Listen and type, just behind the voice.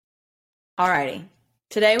Alrighty.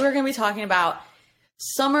 Today we're going to be talking about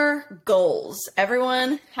summer goals.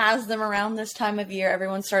 Everyone has them around this time of year.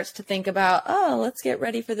 Everyone starts to think about, oh, let's get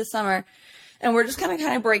ready for the summer. And we're just going to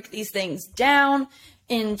kind of break these things down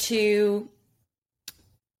into,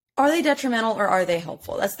 are they detrimental or are they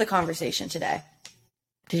helpful? That's the conversation today.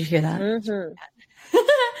 Did you hear that? Mm-hmm.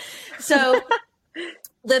 So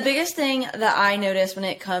the biggest thing that I notice when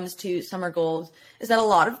it comes to summer goals is that a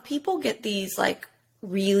lot of people get these like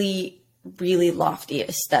really lofty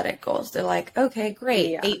aesthetic goals. They're like, okay,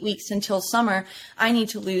 great. 8 weeks until summer. I need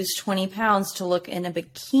to lose 20 pounds to look in a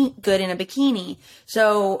good in a bikini.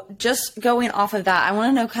 So just going off of that, I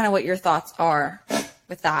want to know kind of what your thoughts are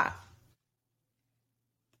with that.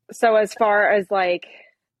 So as far as like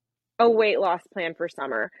a weight loss plan for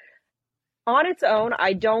summer, on its own,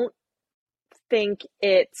 I don't think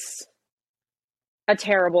it's a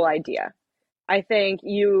terrible idea. I think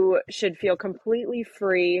you should feel completely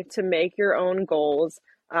free to make your own goals,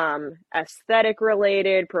 aesthetic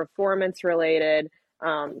related, performance related,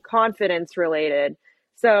 confidence related.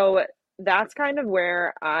 So that's kind of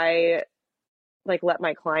where I like let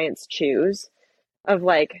my clients choose of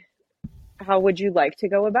like, how would you like to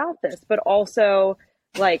go about this? But also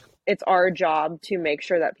like, it's our job to make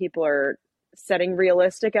sure that people are setting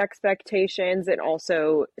realistic expectations and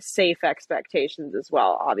also safe expectations as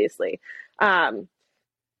well, obviously.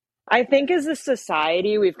 I think as a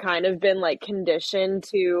society, we've kind of been like conditioned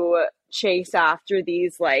to chase after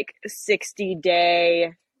these like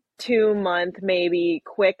 60-day, 2-month, maybe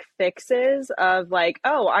quick fixes of like,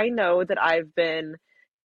 oh, I know that I've been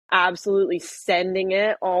absolutely sending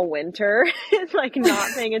it all winter and like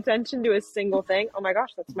not paying attention to a single thing. Oh my gosh,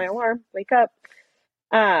 that's my alarm. Wake up.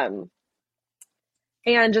 And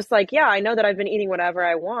just like, yeah, I know that I've been eating whatever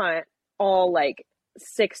I want all like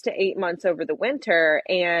 6 to 8 months over the winter,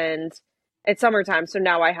 and it's summertime. So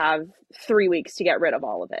now I have 3 weeks to get rid of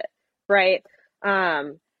all of it. Right.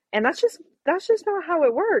 And that's just not how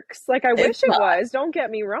it works. Like, I wish it was, don't get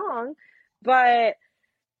me wrong, but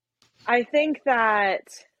I think that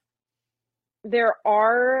there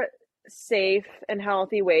are safe and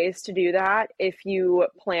healthy ways to do that if you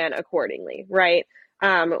plan accordingly. Right.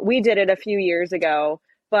 We did it a few years ago,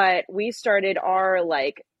 but we started our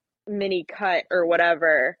like mini cut or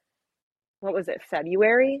whatever. What was it?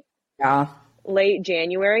 February? Yeah. Late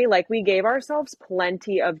January. Like, we gave ourselves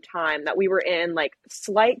plenty of time that we were in like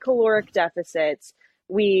slight caloric deficits.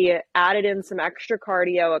 We added in some extra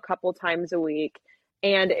cardio a couple times a week.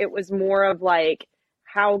 And it was more of like,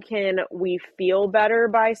 how can we feel better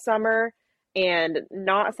by summer and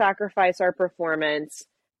not sacrifice our performance,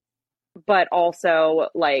 but also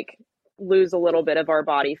like lose a little bit of our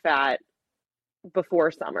body fat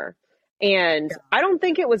before summer. And I don't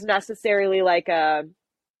think it was necessarily like I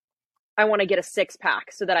want to get a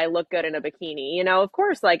 6-pack so that I look good in a bikini. You know, of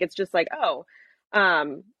course, like, it's just like, oh,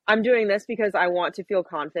 I'm doing this because I want to feel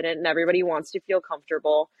confident and everybody wants to feel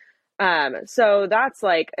comfortable. So that's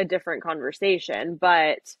like a different conversation,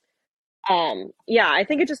 but yeah, I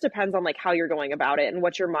think it just depends on like how you're going about it and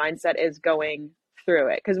what your mindset is going through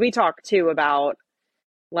it. Cause we talk too about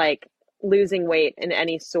like losing weight in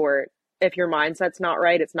any sort. If your mindset's not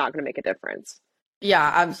right, it's not going to make a difference. Yeah,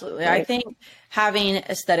 absolutely. Right? I think having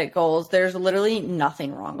aesthetic goals, there's literally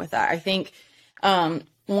nothing wrong with that. I think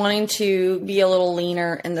wanting to be a little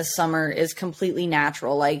leaner in the summer is completely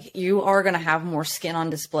natural. Like, you are going to have more skin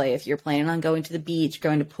on display if you're planning on going to the beach,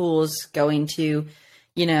 going to pools, going to,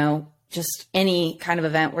 you know, just any kind of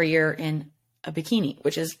event where you're in a bikini,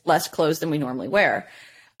 which is less clothes than we normally wear.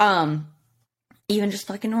 Even just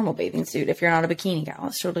like a normal bathing suit, if you're not a bikini gal,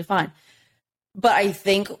 it's totally fine. But I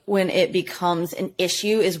think when it becomes an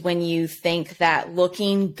issue is when you think that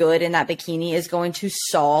looking good in that bikini is going to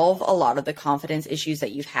solve a lot of the confidence issues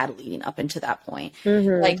that you've had leading up into that point.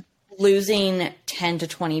 Mm-hmm. Like, losing 10 to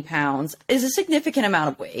 20 pounds is a significant amount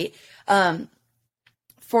of weight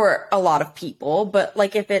for a lot of people. But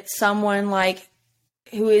like, if it's someone like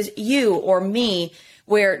who is you or me,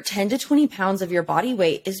 where 10 to 20 pounds of your body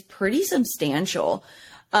weight is pretty substantial.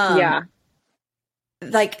 Yeah.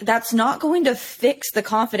 Like, that's not going to fix the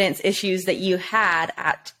confidence issues that you had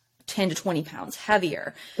at 10 to 20 pounds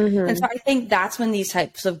heavier. Mm-hmm. And so I think that's when these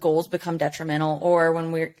types of goals become detrimental, or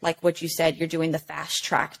when we're like what you said, you're doing the fast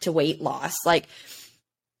track to weight loss. Like,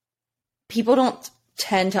 people don't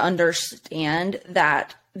tend to understand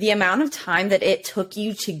that the amount of time that it took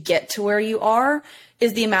you to get to where you are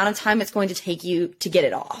is the amount of time it's going to take you to get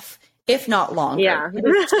it off, if not longer. Yeah.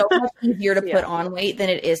 It's so much easier to put on weight than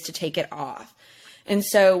it is to take it off. And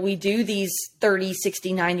so we do these 30,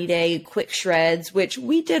 60, 90-day quick shreds, which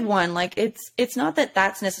we did one. Like it's not that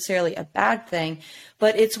that's necessarily a bad thing,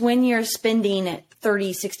 but it's when you're spending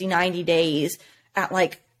 30, 60, 90 days at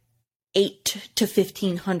like 8 to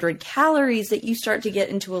 1,500 calories that you start to get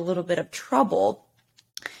into a little bit of trouble.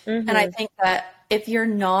 And I think that if you're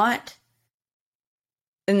not,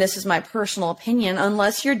 and this is my personal opinion,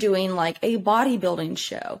 unless you're doing like a bodybuilding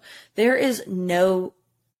show, there is no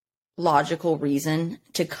logical reason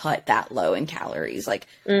to cut that low in calories. Like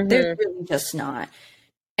there's really just not.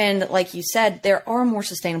 And like you said, there are more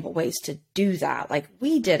sustainable ways to do that. Like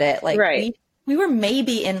we did it. Like we were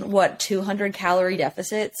maybe in 200 calorie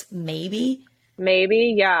deficits, maybe.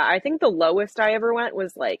 Yeah. I think the lowest I ever went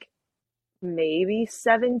was like maybe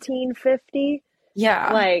 1750.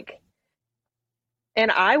 Yeah. Like, and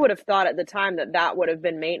I would have thought at the time that would have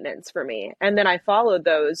been maintenance for me. And then I followed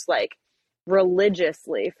those like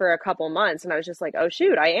religiously for a couple months, and I was just like, oh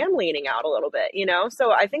shoot, I am leaning out a little bit, you know?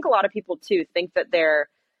 So I think a lot of people too think that their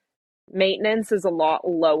maintenance is a lot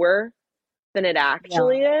lower than it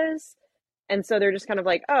actually is. And so they're just kind of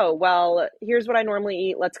like, oh, well, here's what I normally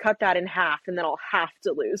eat. Let's cut that in half and then I'll have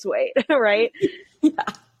to lose weight, right? Yeah.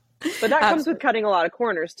 But that comes with cutting a lot of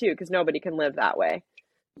corners too, because nobody can live that way.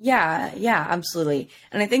 Yeah, absolutely.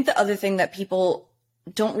 And I think the other thing that people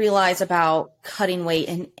don't realize about cutting weight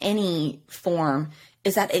in any form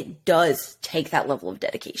is that it does take that level of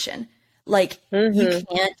dedication. Like you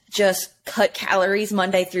can't just cut calories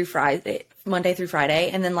Monday through Friday,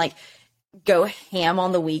 and then like go ham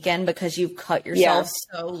on the weekend because you've cut yourself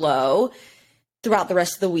so low throughout the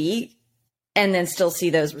rest of the week and then still see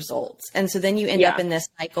those results. And so then you end up in this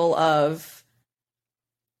cycle of,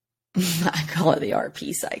 I call it the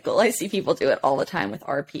RP cycle. I see people do it all the time with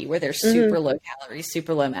RP where they're super low calories,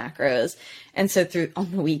 super low macros. And so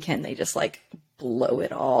on the weekend, they just like blow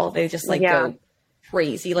it all. They just like go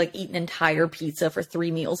crazy, like eat an entire pizza for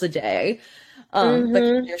 3 meals a day. Because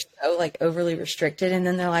they're so like overly restricted. And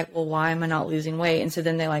then they're like, well, why am I not losing weight? And so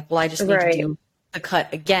then they're like, well, I just need to do the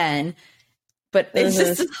cut again. But it's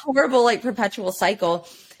just this horrible, like perpetual cycle.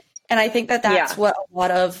 And I think that that's what a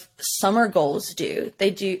lot of summer goals do.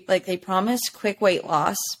 They promise quick weight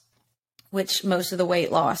loss, which most of the weight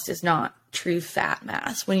loss is not true fat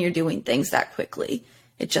mass when you're doing things that quickly.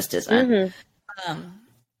 It just isn't.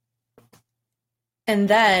 And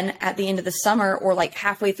then at the end of the summer or like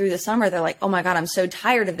halfway through the summer, they're like, oh my God, I'm so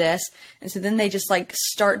tired of this. And so then they just like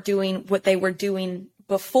start doing what they were doing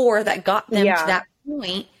before that got them to that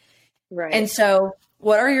point. Right. And so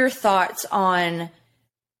what are your thoughts on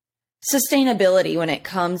sustainability when it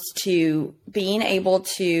comes to being able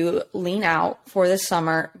to lean out for the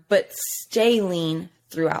summer, but stay lean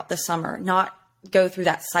throughout the summer, not go through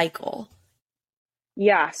that cycle?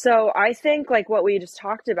 Yeah. So I think like what we just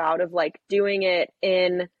talked about of like doing it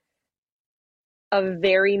in a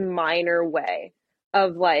very minor way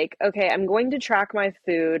of like, okay, I'm going to track my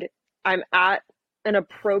food. I'm at an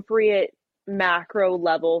appropriate macro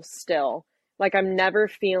level still. Like I'm never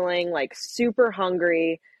feeling like super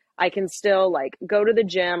hungry. I can still like go to the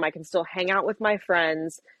gym. I can still hang out with my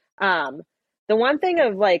friends. The one thing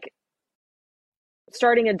of like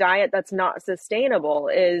starting a diet that's not sustainable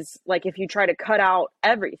is like if you try to cut out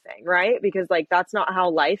everything, right? Because like that's not how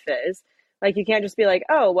life is. Like you can't just be like,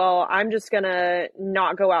 oh, well, I'm just gonna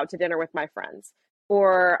not go out to dinner with my friends,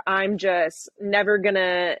 or I'm just never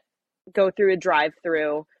gonna go through a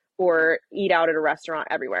drive-through or eat out at a restaurant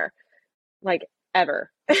everywhere, like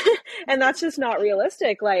ever. And that's just not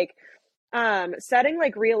realistic. Like setting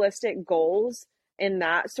like realistic goals in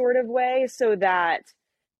that sort of way so that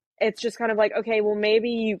it's just kind of like, okay, well,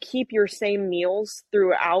 maybe you keep your same meals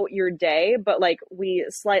throughout your day, but like we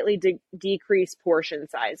slightly decrease portion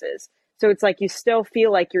sizes. So it's like you still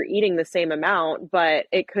feel like you're eating the same amount, but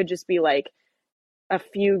it could just be like a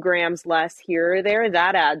few grams less here or there.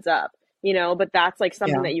 That adds up, you know, but that's like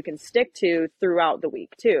something that you can stick to throughout the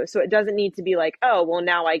week too. So it doesn't need to be like, oh, well,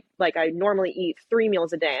 now I normally eat 3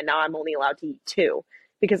 meals a day and now I'm only allowed to eat 2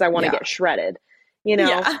 because I want to get shredded, you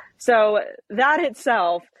know? So that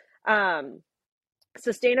itself,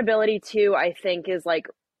 sustainability too, I think is like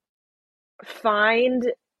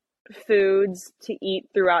find foods to eat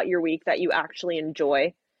throughout your week that you actually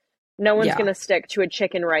enjoy. No one's going to stick to a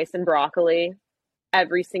chicken, rice, and broccoli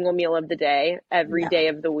every single meal of the day, every day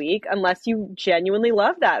of the week, unless you genuinely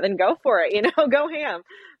love that, then go for it, you know, go ham.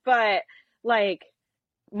 But like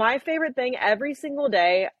my favorite thing every single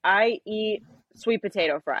day, I eat sweet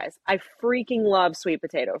potato fries. I freaking love sweet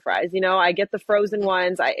potato fries. You know, I get the frozen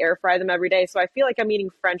ones, I air fry them every day. So I feel like I'm eating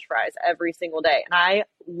French fries every single day and I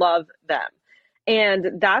love them.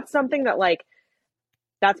 And that's something that like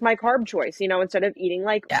that's my carb choice, you know, instead of eating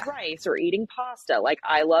like Yeah. rice or eating pasta. Like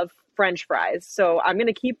I love French fries. So I'm going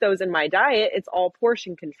to keep those in my diet. It's all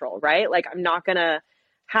portion control, right? Like I'm not going to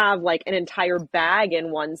have like an entire bag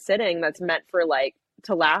in one sitting that's meant for like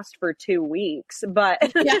to last for 2 weeks.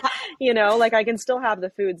 But, Yeah. you know, like I can still have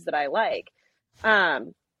the foods that I like.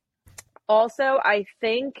 Um, Also, I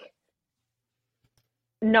think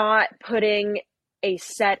not putting a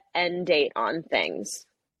set end date on things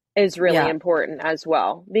is really Yeah. important as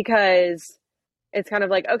well, because it's kind of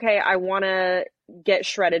like, okay, I want to get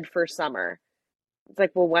shredded for summer. It's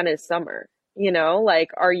like, well, when is summer? You know, like,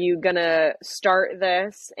 are you gonna start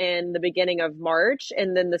this in the beginning of March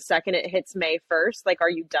and then the second it hits May 1st, like, are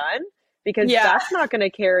you done? Because Yeah. that's not going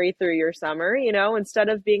to carry through your summer, you know, instead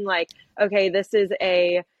of being like, okay, this is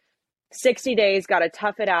a 60 days, got to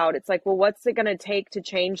tough it out. It's like, well, what's it going to take to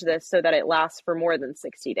change this so that it lasts for more than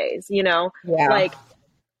 60 days? You know, Yeah. like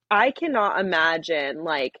I cannot imagine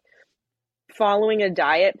like following a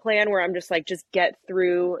diet plan where I'm just like, just get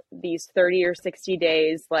through these 30 or 60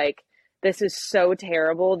 days. Like, this is so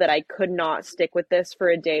terrible that I could not stick with this for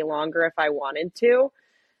a day longer if I wanted to.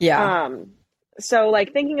 Yeah. Um, so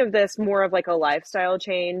like thinking of this more of like a lifestyle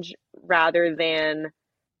change rather than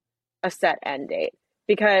a set end date.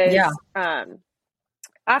 Because Yeah.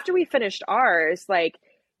 after we finished ours, like,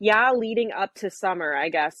 yeah, leading up to summer, I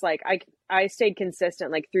guess, like I stayed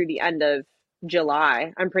consistent like through the end of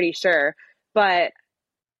July, I'm pretty sure. But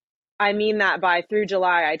I mean that by through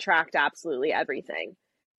July, I tracked absolutely everything.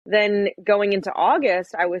 Then going into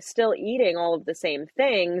August, I was still eating all of the same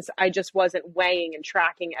things. I just wasn't weighing and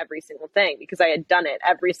tracking every single thing because I had done it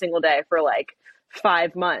every single day for like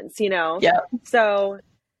 5 months, you know? Yeah. So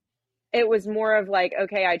it was more of like,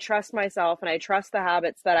 okay, I trust myself and I trust the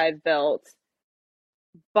habits that I've built,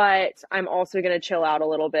 but I'm also going to chill out a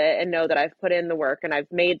little bit and know that I've put in the work and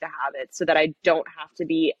I've made the habits so that I don't have to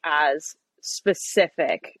be as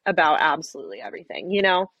specific about absolutely everything, you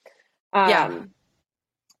know? Yeah.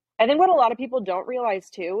 I think what a lot of people don't realize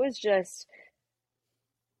too is just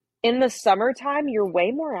in the summertime, you're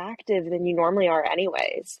way more active than you normally are,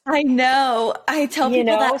 anyways. I know. I tell You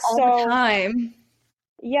people know, that all the so time.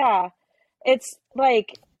 yeah, it's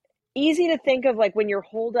like easy to think of like when you're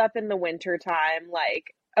holed up in the winter time,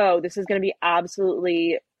 like, oh, this is going to be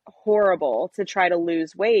absolutely horrible to try to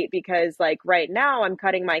lose weight because like right now I'm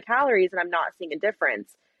cutting my calories and I'm not seeing a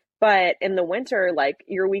difference. But in the winter, like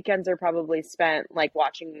your weekends are probably spent like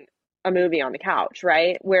watching a movie on the couch,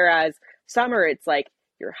 right? Whereas summer, it's like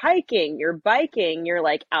you're hiking, you're biking, you're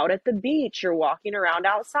like out at the beach, you're walking around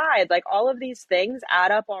outside. Like all of these things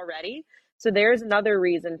add up already. So there's another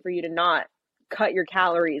reason for you to not cut your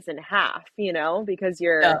calories in half, you know, because Yeah.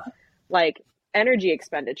 your like energy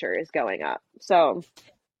expenditure is going up. So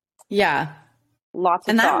Yeah. lots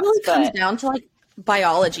of And that thoughts, really comes but down to like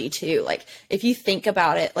biology too. Like if you think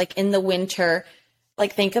about it, like in the winter,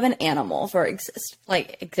 like think of an animal for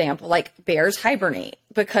like example, like bears hibernate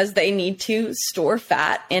because they need to store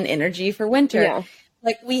fat and energy for winter. yeah.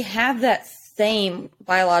 Like we have that same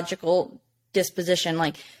biological disposition.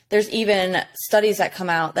 Like there's even studies that come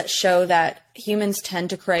out that show that humans tend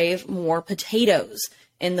to crave more potatoes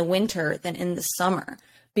in the winter than in the summer Girl,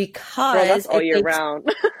 because that's all it year takes,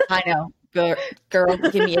 round. I know, girl,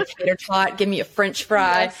 give me a tater tot, give me a French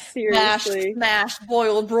fry, Yes, mashed, seriously. smashed,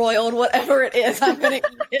 boiled, broiled, whatever it is, I'm gonna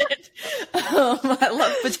eat it. I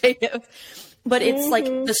love potatoes. But it's like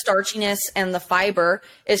Hmm. the starchiness and the fiber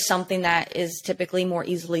is something that is typically more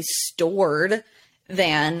easily stored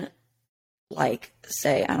than like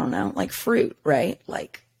say, I don't know, like fruit, right?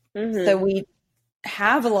 Like so Hmm. we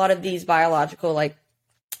have a lot of these biological like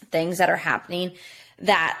things that are happening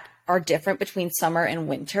that are different between summer and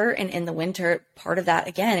winter. And in the winter, part of that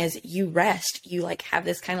again is you rest. You like have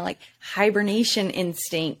this kind of like hibernation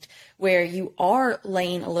instinct where you are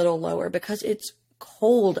laying a little lower because it's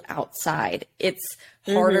cold outside. It's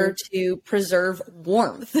harder to preserve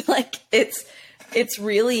warmth. Like it's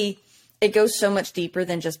really it goes so much deeper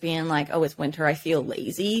than just being like, oh, it's winter, I feel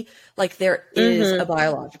lazy. Like there is a Hmm.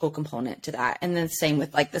 biological component to that. And then same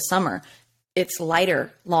with like the summer. It's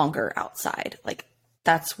lighter, longer outside. Like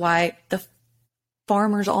that's why the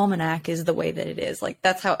farmer's almanac is the way that it is. Like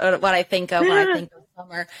that's how what I think of when I think of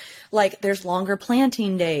summer. Like there's longer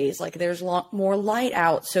planting days. Like there's more light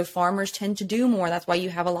out, so farmers tend to do more. That's why you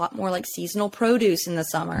have a lot more like seasonal produce in the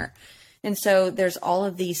summer. And so there's all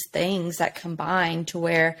of these things that combine to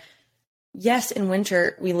where yes, in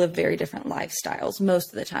winter, we live very different lifestyles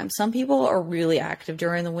most of the time. Some people are really active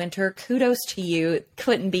during the winter. Kudos to you. It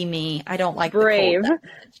couldn't be me. I don't like the cold Brave. that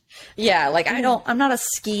much. Yeah, like I'm not a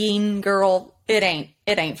skiing girl. It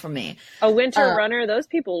ain't for me. A winter Uh, runner, those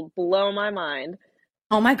people blow my mind.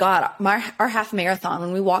 Oh my God, our half marathon,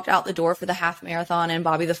 when we walked out the door for the half marathon in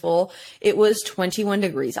Bobby the Fool, it was 21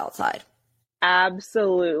 degrees outside.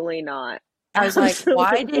 Absolutely not. I was like,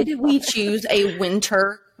 why Absolutely did we not. choose a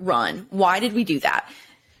winter run? Why did we do that?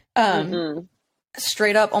 Mm-mm.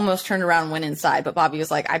 Straight up almost turned around and went inside, but Bobby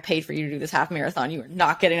was like, I paid for you to do this half marathon. You are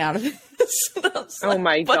not getting out of this. Oh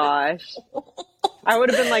my gosh. I would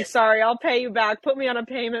have been like, sorry, I'll pay you back. Put me on a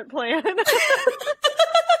payment plan.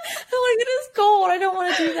 Like, it is cold. I don't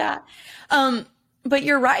want to do that. But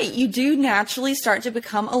you're right. You do naturally start to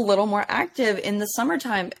become a little more active in the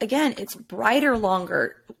summertime. Again, it's brighter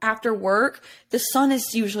longer. After work, the sun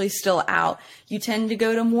is usually still out. You tend to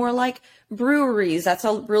go to more like breweries. That's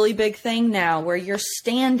a really big thing now, where you're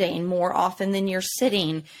standing more often than you're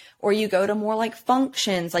sitting. Or you go to more like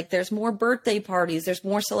functions, like there's more birthday parties, there's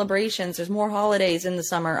more celebrations, there's more holidays in the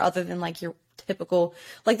summer other than like your typical,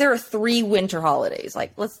 like there are 3 winter holidays.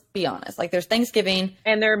 Like, let's be honest, like there's Thanksgiving.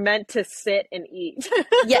 And they're meant to sit and eat.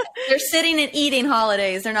 Yeah, they're sitting and eating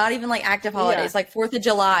holidays. They're not even like active holidays. Yeah. Like 4th of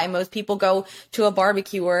July, most people go to a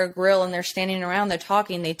barbecue or a grill and they're standing around, they're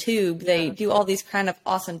talking, they tube, they do all these kind of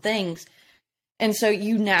awesome things. And so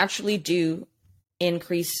you naturally do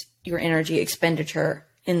increase your energy expenditure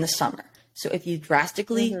in the summer. So if you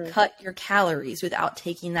drastically cut your calories without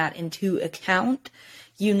taking that into account,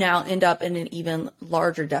 you now end up in an even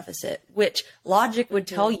larger deficit, which logic would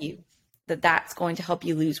tell you that that's going to help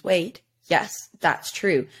you lose weight. Yes, that's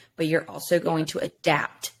true. But you're also going to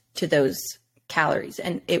adapt to those calories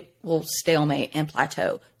and it will stalemate and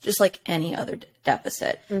plateau just like any other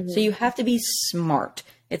deficit. So you have to be smart.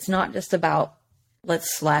 It's not just about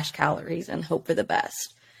let's slash calories and hope for the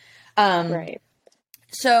best. Right.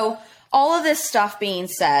 So all of this stuff being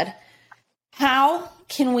said, how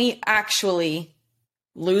can we actually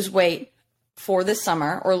lose weight for the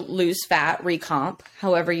summer or lose fat, recomp,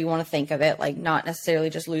 however you want to think of it, like not necessarily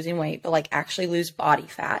just losing weight, but like actually lose body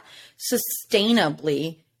fat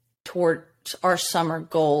sustainably towards our summer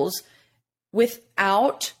goals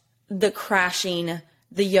without the crashing,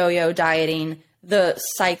 the yo-yo dieting, the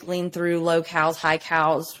cycling through low calories, high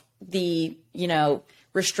calories, the,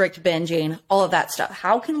 restrict binging, all of that stuff.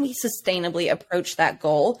 How can we sustainably approach that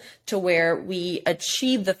goal to where we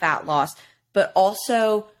achieve the fat loss, but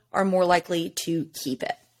also are more likely to keep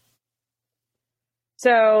it?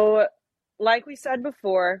 So, like we said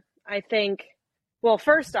before, I think, well,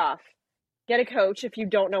 first off, get a coach if you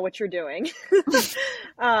don't know what you're doing.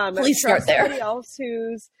 Please start there. Somebody else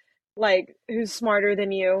who's smarter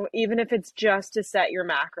than you, even if it's just to set your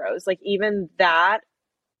macros. Like, even that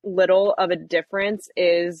little of a difference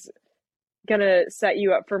is gonna set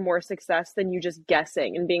you up for more success than you just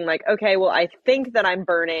guessing and being like, okay, well, I think that I'm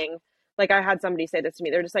burning, like I had somebody say this to me.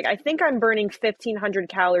 They're just like, I think I'm burning 1,500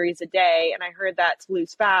 calories a day, and I heard that to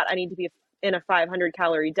lose fat, I need to be in a 500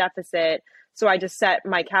 calorie deficit. So I just set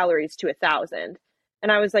my calories to 1,000.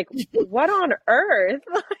 And I was like, what on earth?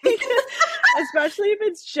 Like, especially if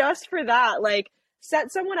it's just for that, like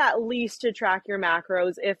set someone at least to track your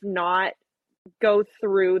macros, if not go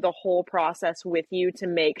through the whole process with you to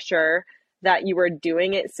make sure that you were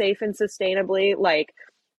doing it safe and sustainably. Like,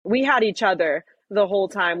 we had each other the whole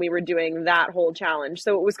time we were doing that whole challenge.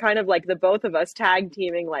 So it was kind of like the both of us tag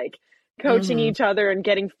teaming, like coaching each other and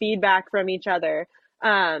getting feedback from each other,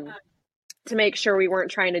 to make sure we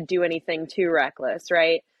weren't trying to do anything too reckless.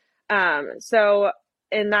 Right. So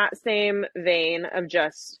in that same vein of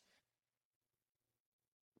just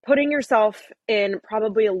putting yourself in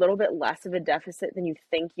probably a little bit less of a deficit than you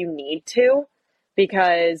think you need to,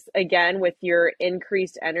 because again, with your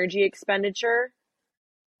increased energy expenditure,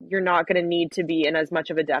 you're not going to need to be in as much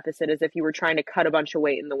of a deficit as if you were trying to cut a bunch of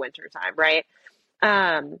weight in the wintertime, right?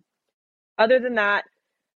 Other than that,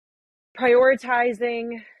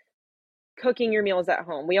 prioritizing cooking your meals at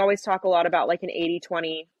home. We always talk a lot about like an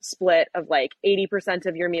 80-20 split of like 80%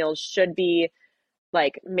 of your meals should be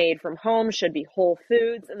like made from home, should be whole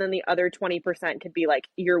foods. And then the other 20% could be like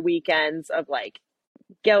your weekends of like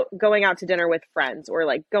going out to dinner with friends, or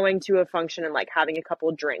like going to a function and like having a couple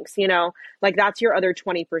of drinks, like that's your other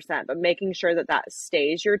 20%, but making sure that that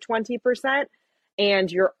stays your 20%.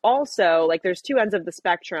 And you're also like, there's two ends of the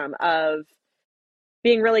spectrum of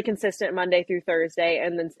being really consistent Monday through Thursday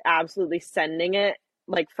and then absolutely sending it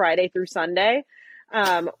like Friday through Sunday.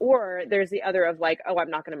 Or there's the other of like, oh, I'm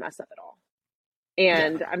not going to mess up at all.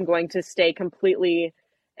 And I'm going to stay completely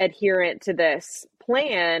adherent to this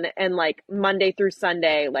plan, and like Monday through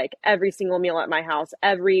Sunday, like every single meal at my house,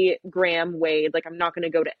 every gram weighed, like I'm not going to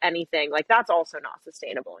go to anything. Like that's also not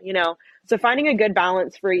sustainable, So finding a good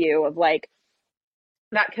balance for you of like,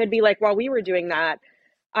 that could be like, while we were doing that,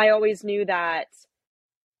 I always knew that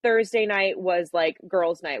Thursday night was like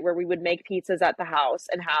girls' night where we would make pizzas at the house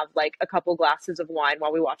and have like a couple glasses of wine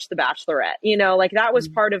while we watched The Bachelorette. You know, like that was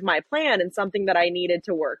part of my plan and something that I needed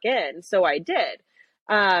to work in. So I did.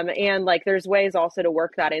 And like there's ways also to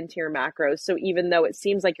work that into your macros. So even though it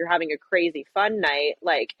seems like you're having a crazy fun night,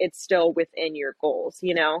 like it's still within your goals,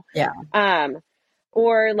 you know? Yeah.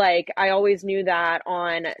 Or like I always knew that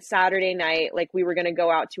on Saturday night, like we were going to go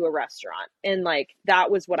out to a restaurant. And like that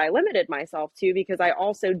was what I limited myself to because I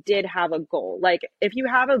also did have a goal. Like if you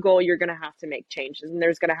have a goal, you're going to have to make changes and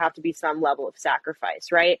there's going to have to be some level of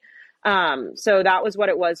sacrifice, right? So that was what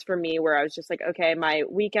it was for me where I was just like, okay, my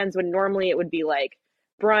weekends would normally it would be like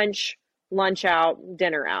brunch, lunch out,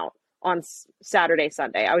 dinner out on Saturday,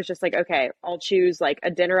 Sunday. I was just like, okay, I'll choose like a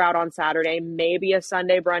dinner out on Saturday, maybe a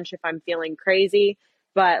Sunday brunch if I'm feeling crazy,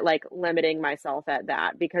 but like limiting myself at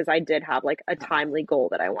that because I did have like a timely goal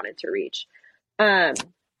that I wanted to reach. Other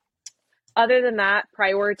than that,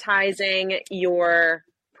 prioritizing your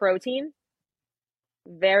protein,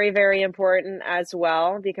 very, very important as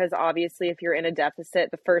well, because obviously if you're in a deficit,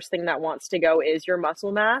 the first thing that wants to go is your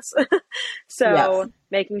muscle mass. So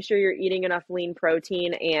making sure you're eating enough lean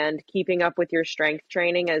protein and keeping up with your strength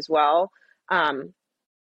training as well. Some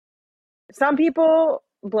people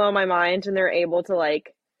blow my mind and they're able to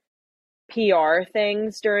like PR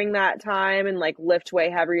things during that time and like lift way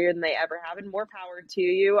heavier than they ever have, and more power to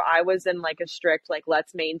you. I was in like a strict, like,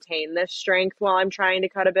 let's maintain this strength while I'm trying to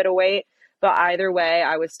cut a bit of weight. But either way,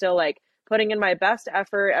 I was still like putting in my best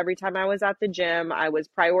effort every time I was at the gym. I was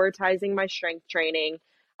prioritizing my strength training,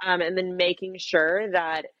 and then making sure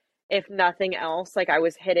that if nothing else, like I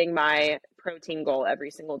was hitting my protein goal every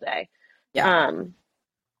single day. Yeah.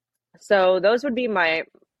 So those would be my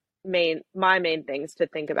main things to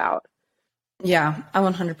think about. Yeah, I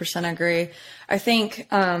 100% agree. I think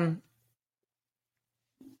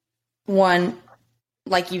one,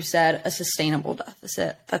 like you said, a sustainable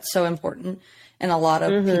deficit. That's so important. And a lot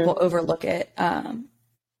of people overlook it.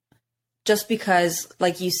 Just because,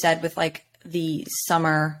 like you said, with like the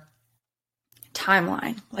summer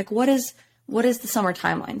timeline, like what is the summer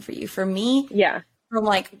timeline for you? For me, from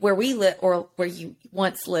like where we live or where you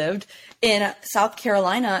once lived in South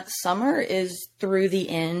Carolina, summer is through the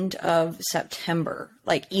end of September.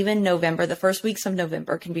 Like even November, the first weeks of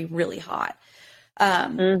November can be really hot.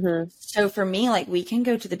 So for me, like we can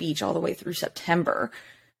go to the beach all the way through September.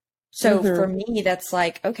 So for me, that's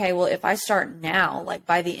like, okay, well, if I start now, like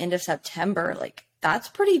by the end of September, like that's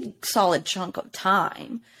pretty solid chunk of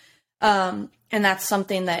time. And that's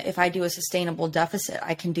something that if I do a sustainable deficit,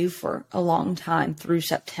 I can do for a long time through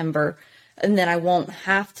September. And then I won't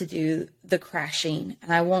have to do the crashing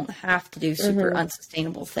and I won't have to do super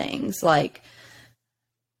unsustainable things. Like,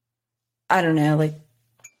 I don't know, like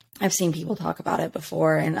I've seen people talk about it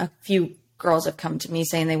before, and a few girls have come to me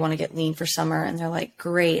saying they want to get lean for summer, and they're like,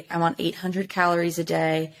 great, I want 800 calories a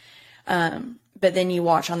day. But then you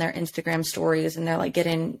watch on their Instagram stories and they're like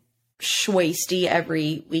getting schwasty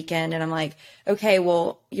every weekend. And I'm like, okay,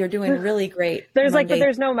 well, you're doing really great. There's Monday. Like, but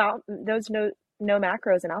there's no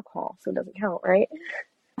macros in alcohol, so it doesn't count, right?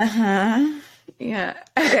 Yeah.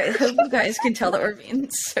 Okay. I hope you guys can tell that we're being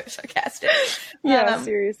so sarcastic. Yeah,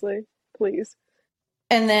 seriously, please.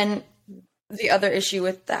 And then the other issue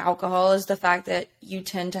with the alcohol is the fact that you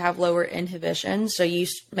tend to have lower inhibition. So you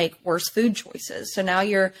make worse food choices. So now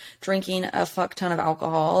you're drinking a fuck ton of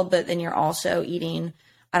alcohol, but then you're also eating,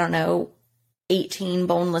 I don't know, 18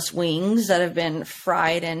 boneless wings that have been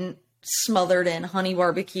fried and smothered in honey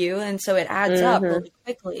barbecue. And so it adds up really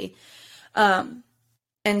quickly.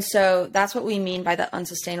 And so that's what we mean by the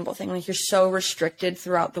unsustainable thing. Like you're so restricted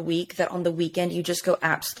throughout the week that on the weekend you just go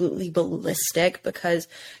absolutely ballistic because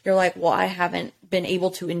you're like, well, I haven't been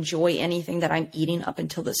able to enjoy anything that I'm eating up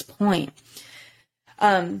until this point.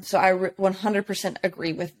 So I 100%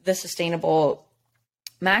 agree with the sustainable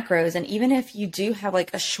macros. And even if you do have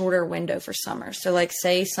like a shorter window for summer, so like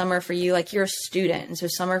say summer for you, like you're a student, and so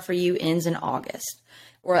summer for you ends in August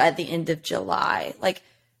or at the end of July, like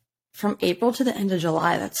from April to the end of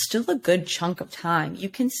July, that's still a good chunk of time. You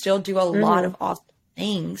can still do a lot of awesome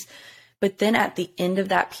things. But then at the end of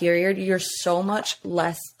that period, you're so much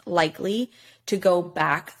less likely to go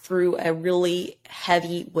back through a really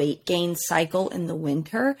heavy weight gain cycle in the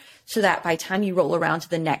winter, so that by the time you roll around to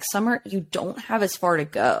the next summer, you don't have as far to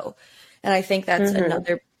go. And I think that's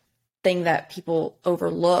another thing that people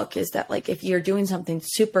overlook is that like if you're doing something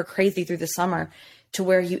super crazy through the summer, to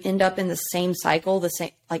where you end up in the same cycle, the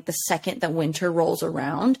same, like the second that winter rolls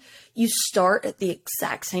around, you start at the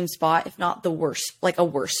exact same spot, if not the worst, like a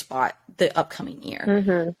worse spot the upcoming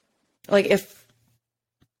year. Like if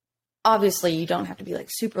obviously you don't have to be like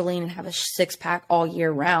super lean and have a six pack all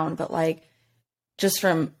year round, but like just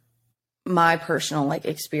from my personal like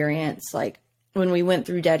experience, like when we went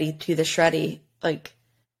through Daddy to the Shreddy, like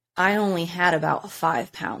I only had about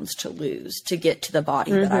 5 pounds to lose to get to the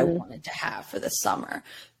body that I wanted to have for the summer,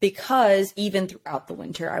 because even throughout the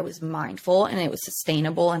winter, I was mindful and it was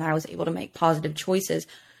sustainable and I was able to make positive choices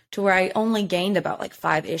to where I only gained about like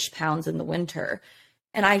 5-ish pounds in the winter.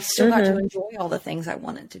 And I still got to enjoy all the things I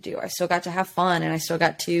wanted to do. I still got to have fun, and I still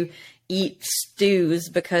got to eat stews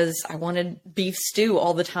because I wanted beef stew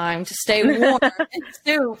all the time to stay warm and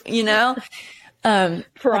stew, you know?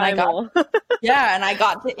 Primal. And I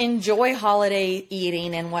got to enjoy holiday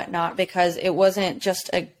eating and whatnot because it wasn't just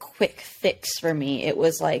a quick fix for me. It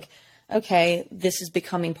was like, okay, this is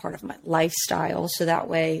becoming part of my lifestyle. So that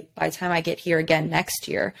way, by the time I get here again next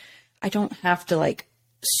year, I don't have to like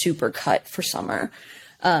super cut for summer.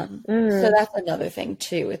 So that's another thing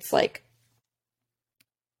too. It's like,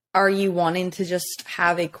 are you wanting to just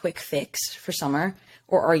have a quick fix for summer?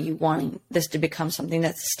 Or are you wanting this to become something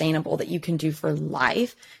that's sustainable that you can do for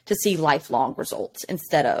life to see lifelong results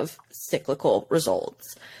instead of cyclical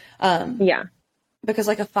results? Because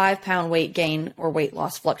like a 5-pound weight gain or weight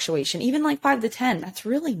loss fluctuation, even like 5 to 10, that's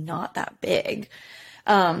really not that big.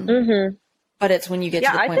 But it's when you get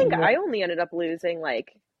to the point I think I only ended up losing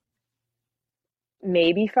like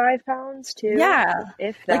maybe 5 pounds too. Yeah.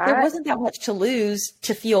 If that. Like there wasn't that much to lose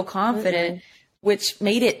to feel confident, which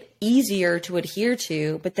made it easier to adhere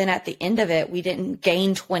to. But then at the end of it, we didn't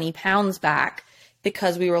gain 20 pounds back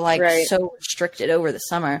because we were like so restricted over the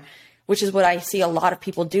summer, which is what I see a lot of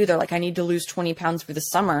people do. They're like, I need to lose 20 pounds for the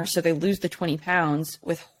summer. So they lose the 20 pounds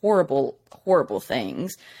with horrible, horrible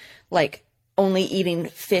things like only eating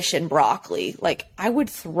fish and broccoli. Like I would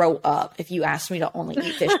throw up if you asked me to only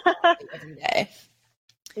eat fish and broccoli every day.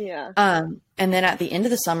 Yeah. And then at the end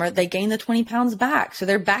of the summer, they gain the 20 pounds back. So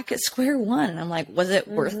they're back at square one. And I'm like, was it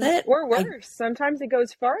worth it? Or worse. Sometimes it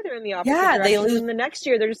goes farther in the opposite direction. They lose. And the next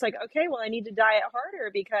year, they're just like, okay, well, I need to diet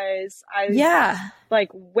harder because I like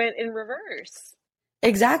went in reverse.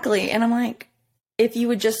 Exactly. And I'm like, if you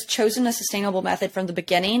had just chosen a sustainable method from the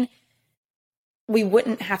beginning, we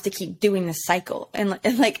wouldn't have to keep doing this cycle. And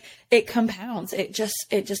like it compounds. It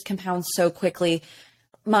just compounds so quickly.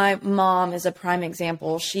 My mom is a prime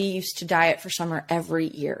example. She used to diet for summer every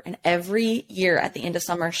year. And every year at the end of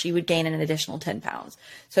summer, she would gain an additional 10 pounds.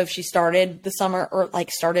 So if she started the summer or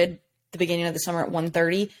like started the beginning of the summer at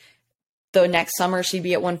 130, the next summer she'd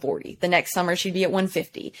be at 140. The next summer she'd be at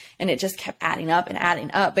 150. And it just kept adding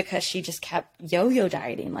up because she just kept yo-yo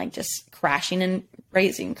dieting, like just crashing and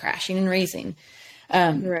raising.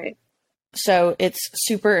 Right. So it's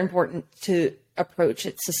super important to approach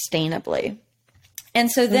it sustainably. And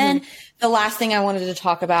so then the last thing I wanted to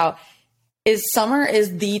talk about is summer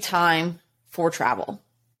is the time for travel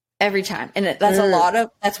every time. And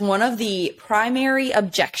that's one of the primary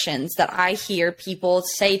objections that I hear people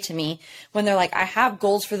say to me when they're like, I have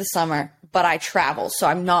goals for the summer, but I travel. So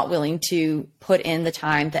I'm not willing to put in the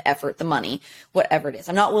time, the effort, the money, whatever it is.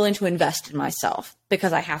 I'm not willing to invest in myself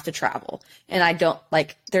because I have to travel. And I don't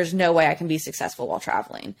like, there's no way I can be successful while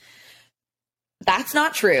traveling. That's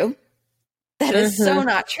not true. That is so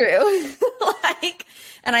not true.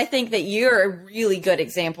 And I think that you're a really good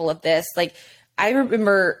example of this. Like, I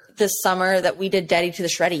remember this summer that we did Daddy to the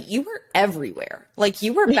Shreddy. You were everywhere. Like,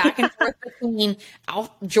 you were back and forth between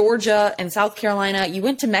Georgia and South Carolina. You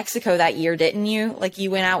went to Mexico that year, didn't you? Like,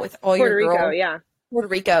 you went out with all your girls. Puerto Rico, yeah. Puerto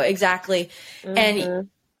Rico, exactly.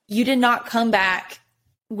 And you did not come back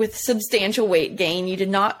with substantial weight gain. You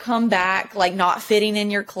did not come back, like, not fitting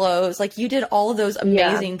in your clothes. Like, you did all of those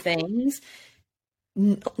amazing things.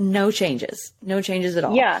 No changes at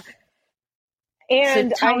all. Yeah.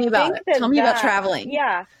 And so tell me about it. Tell me about traveling.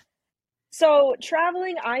 Yeah. So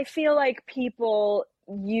traveling, I feel like people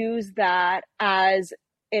use that as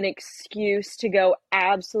an excuse to go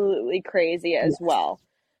absolutely crazy as well.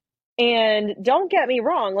 And don't get me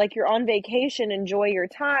wrong, like you're on vacation, enjoy your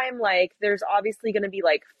time. Like there's obviously going to be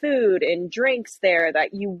like food and drinks there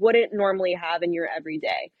that you wouldn't normally have in your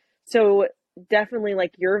everyday. So definitely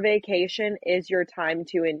like your vacation is your time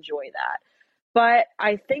to enjoy that. But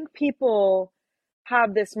I think people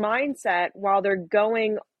have this mindset while they're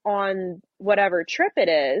going on whatever trip it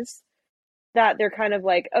is that they're kind of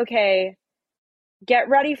like, okay, get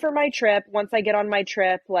ready for my trip. Once I get on my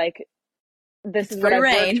trip, like this is what I've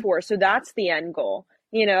worked for. So that's the end goal,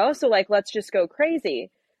 you know? So like, let's just go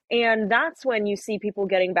crazy. And that's when you see people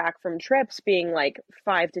getting back from trips being like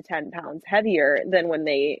 5 to 10 pounds heavier than when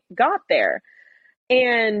they got there.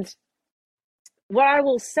 And what I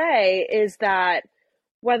will say is that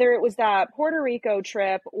whether it was that Puerto Rico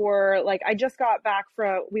trip or like I just got back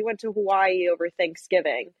we went to Hawaii over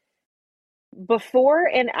Thanksgiving. Before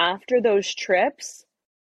and after those trips,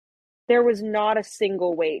 there was not a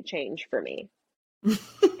single weight change for me.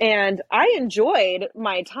 And I enjoyed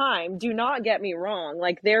my time. Do not get me wrong.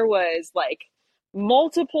 Like there was like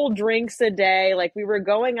multiple drinks a day. Like we were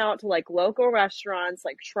going out to like local restaurants,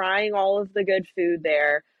 like trying all of the good food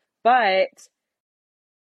there. But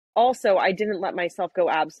also I didn't let myself go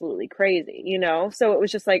absolutely crazy, you know? So it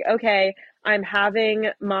was just like, okay, I'm having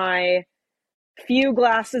my few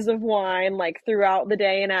glasses of wine like throughout the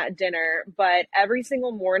day and at dinner, but every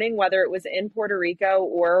single morning, whether it was in Puerto Rico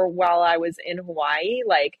or while I was in Hawaii,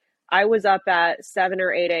 like I was up at 7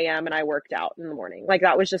 or 8 a.m. and I worked out in the morning. Like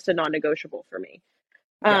that was just a non-negotiable for me.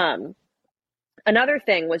 Yeah. Another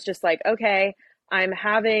thing was just like, okay, I'm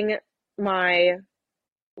having my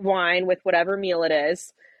wine with whatever meal it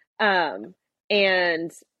is. And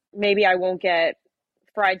maybe I won't get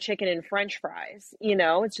fried chicken and French fries, you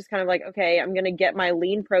know? It's just kind of like, okay, I'm going to get my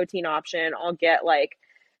lean protein option. I'll get like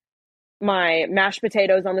my mashed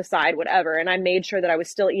potatoes on the side, whatever. And I made sure that I was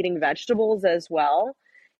still eating vegetables as well.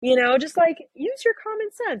 You know, just like use your common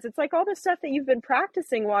sense. It's like all the stuff that you've been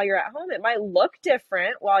practicing while you're at home. It might look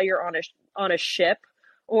different while you're on a ship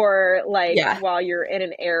or like Yeah. while you're in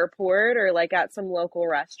an airport or like at some local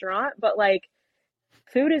restaurant, but like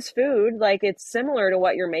food is food. Like it's similar to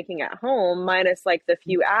what you're making at home, minus like the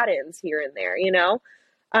few add-ins here and there, you know?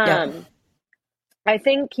 Yeah. I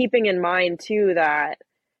think keeping in mind too that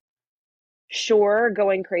sure,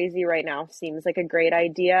 going crazy right now seems like a great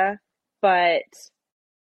idea, but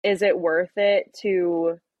is it worth it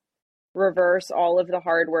to reverse all of the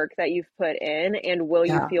hard work that you've put in, and will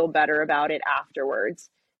you Yeah. feel better about it afterwards?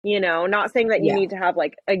 You know, not saying that you Yeah. need to have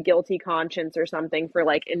like a guilty conscience or something for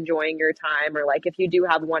like enjoying your time, or like if you do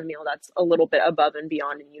have one meal that's a little bit above and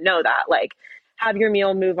beyond and you know that, like have your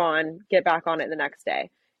meal, move on, get back on it the next day,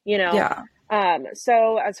 you know? Yeah.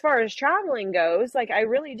 So as far as traveling goes, like I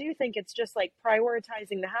really do think it's just like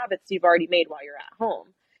prioritizing the habits you've already made while you're at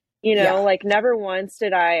home. You know, Yeah. like never once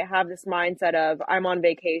did I have this mindset of I'm on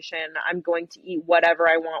vacation, I'm going to eat whatever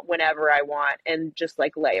I want whenever I want and just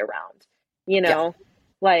like lay around. You Yeah. know,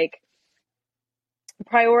 like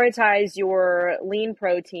prioritize your lean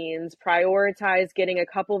proteins, prioritize getting a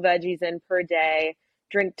couple veggies in per day,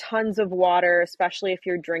 drink tons of water, especially if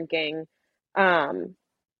you're drinking.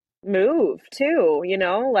 Move too, you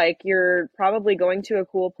know, like you're probably going to a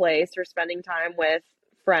cool place or spending time with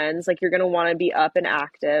friends, like you're going to want to be up and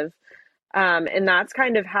active. And that's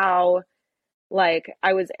kind of how like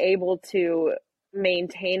I was able to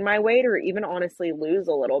maintain my weight or even honestly lose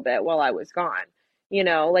a little bit while I was gone. You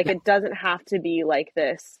know, like Yeah. it doesn't have to be like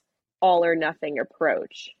this all or nothing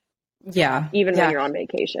approach, Yeah. even when Yeah. you're on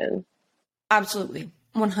vacation. Absolutely.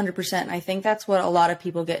 100%. I think that's what a lot of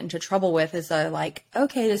people get into trouble with is like,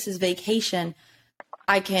 okay, this is vacation.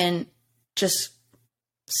 I can just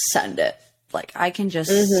send it. Like I can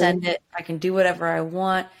just send it. I can do whatever I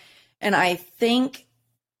want. And I think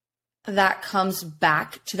that comes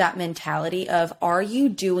back to that mentality of, are you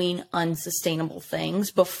doing unsustainable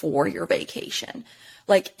things before your vacation?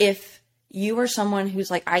 Like if you are someone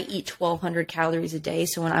who's like, I eat 1,200 calories a day,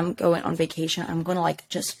 so when I'm going on vacation, I'm going to like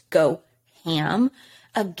just go ham.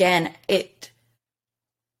 Again, it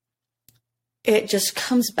just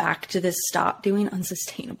comes back to this: stop doing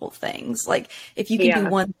unsustainable things. Like if you can do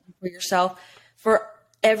one thing for yourself, for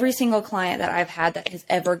every single client that I've had that has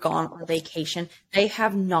ever gone on vacation, they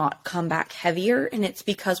have not come back heavier. And it's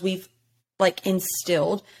because we've like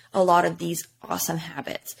instilled a lot of these awesome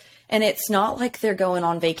habits. And it's not like they're going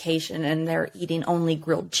on vacation and they're eating only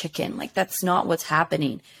grilled chicken. Like that's not what's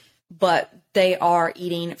happening. But they are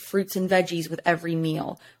eating fruits and veggies with every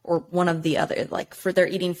meal, or one of the other. Like they're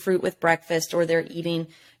eating fruit with breakfast, or they're eating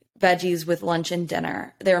veggies with lunch and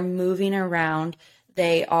dinner. They're moving around.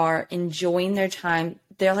 They are enjoying their time.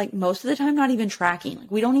 They're like most of the time not even tracking.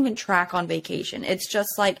 Like we don't even track on vacation. It's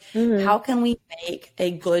just like, how can we make a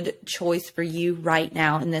good choice for you right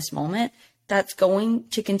now in this moment that's going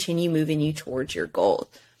to continue moving you towards your goal?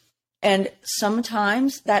 And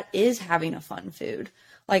sometimes that is having a fun food.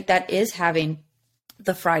 Like that is having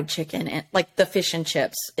the fried chicken and like the fish and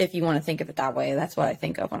chips, if you want to think of it that way. That's what I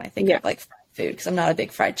think of when I think of like fried food, because I'm not a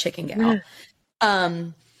big fried chicken gal.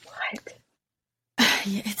 What?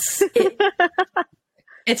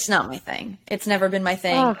 It's not my thing. It's never been my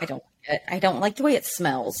thing. I don't like it. I don't like the way it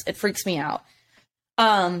smells. It freaks me out.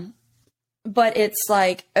 But it's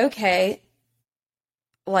like, okay,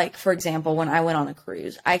 like for example, when I went on a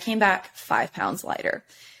cruise, I came back 5 pounds lighter.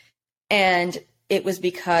 And it was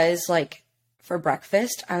because like for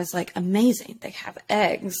breakfast, I was like, amazing. They have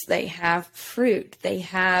eggs, they have fruit, they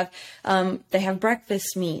have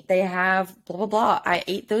breakfast meat, they have blah, blah, blah. I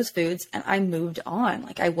ate those foods and I moved on.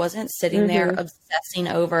 Like I wasn't sitting there Mm-hmm. obsessing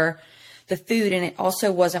over the food. And it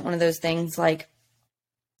also wasn't one of those things like,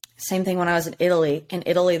 same thing when I was in Italy. In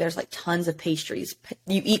Italy, there's like tons of pastries.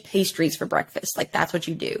 You eat pastries for breakfast. Like that's what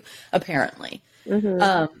you do, apparently.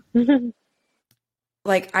 Mm-hmm.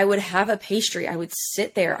 Like I would have a pastry, I would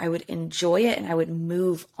sit there, I would enjoy it, and I would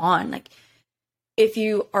move on. Like if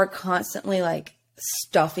you are constantly like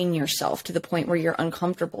stuffing yourself to the point where you're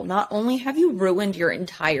uncomfortable, not only have you ruined your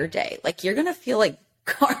entire day, like you're gonna feel like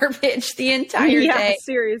garbage the entire Yeah, day if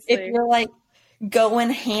seriously. you're like going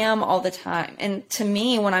ham all the time. And to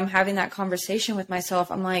me, when I'm having that conversation with myself,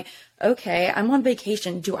 I'm like, okay, I'm on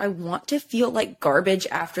vacation. Do I want to feel like garbage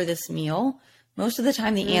after this meal? Most of the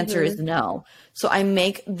time, the answer Mm-hmm. is no. So I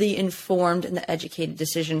make the informed and the educated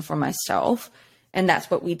decision for myself. And that's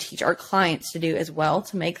what we teach our clients to do as well,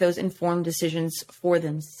 to make those informed decisions for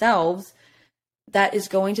themselves. That is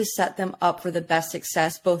going to set them up for the best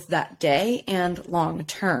success both that day and long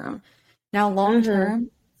term. Now, long Mm-hmm. term,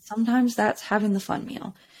 sometimes that's having the fun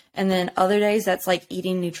meal. And then other days, that's like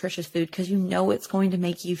eating nutritious food because you know it's going to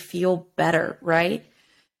make you feel better, right?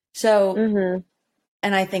 So, Mm-hmm.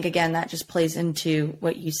 and I think again, that just plays into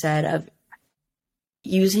what you said of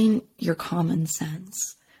using your common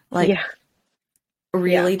sense. Like, Yeah. Yeah.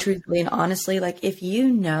 really, truthfully, and honestly, like, if you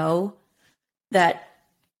know that,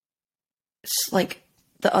 like,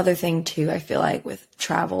 the other thing too, I feel like with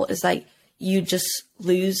travel is like, you just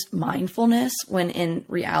lose mindfulness when in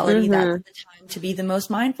reality, that's Mm-hmm. the time to be the most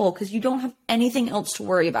mindful because you don't have anything else to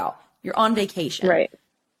worry about. You're on vacation. Right.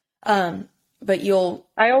 But you'll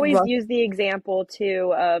I always rush. use the example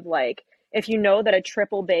too of like if you know that a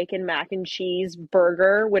triple bacon mac and cheese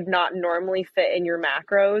burger would not normally fit in your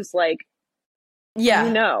macros, like you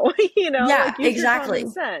Yeah. know, Yeah, like use your exactly.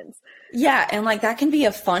 common sense. Yeah, and like that can be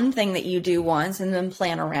a fun thing that you do once and then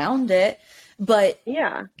plan around it. But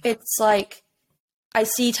Yeah. it's like I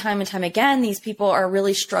see time and time again, these people are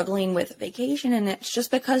really struggling with vacation, and it's just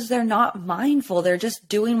because they're not mindful. They're just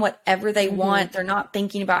doing whatever they Mm-hmm. want. They're not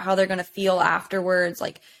thinking about how they're going to feel afterwards.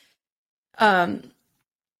 Um,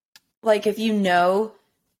 like if you know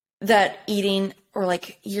that eating or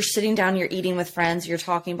like you're sitting down, you're eating with friends, you're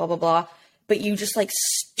talking, blah, blah, blah, but you just like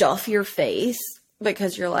stuff your face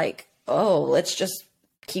because you're like, oh, let's just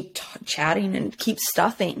keep chatting and keep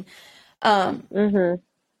stuffing. Um, Mm-hmm.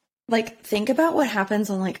 like think about what happens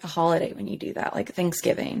on like a holiday when you do that, like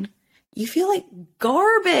Thanksgiving. You feel like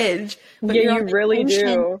garbage, but Yeah, you're on you really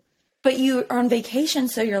vacation. do. But you are on vacation,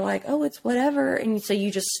 so you're like, oh, it's whatever. And so you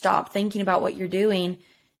just stop thinking about what you're doing.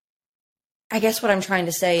 I guess what I'm trying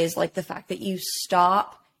to say is like the fact that you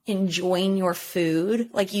stop enjoying your food,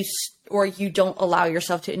 like or you don't allow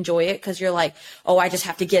yourself to enjoy it because you're like, oh, I just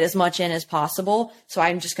have to get as much in as possible. So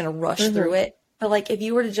I'm just going to rush Mm-hmm. through it. But like if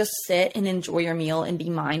you were to just sit and enjoy your meal and be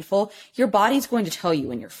mindful, your body's going to tell you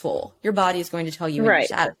when you're full. Your body is going to tell you when you're Right.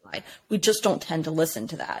 satisfied. We just don't tend to listen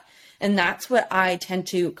to that. And that's what I tend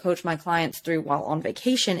to coach my clients through while on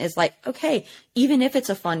vacation is like, okay, even if it's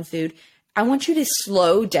a fun food, I want you to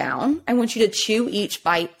slow down. I want you to chew each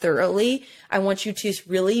bite thoroughly. I want you to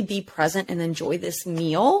really be present and enjoy this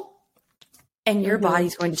meal. And your Mm-hmm.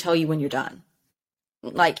 body's going to tell you when you're done.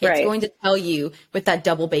 Like it's Right. going to tell you with that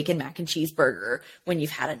double bacon mac and cheese burger when you've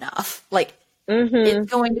had enough. Like it's Mm-hmm.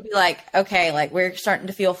 going to be like, okay, like we're starting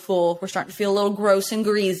to feel full. We're starting to feel a little gross and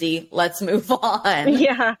greasy. Let's move on.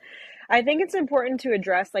 Yeah. I think it's important to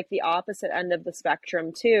address like the opposite end of the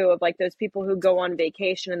spectrum too, of like those people who go on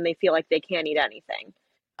vacation and they feel like they can't eat anything.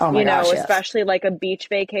 Oh my gosh, yes. Especially like a beach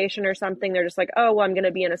vacation or something. They're just like, oh, well, I'm going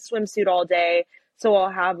to be in a swimsuit all day. So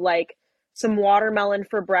I'll have like some watermelon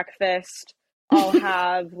for breakfast. I'll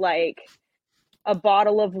have like a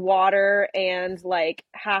bottle of water and like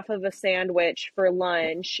half of a sandwich for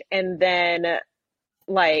lunch. And then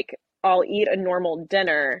like I'll eat a normal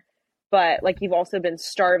dinner. But like you've also been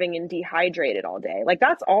starving and dehydrated all day. Like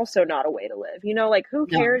that's also not a way to live. Like who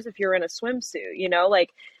No. cares if you're in a swimsuit? Like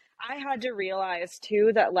I had to realize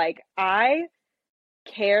too that like I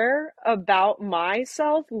care about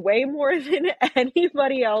myself way more than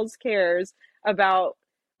anybody else cares about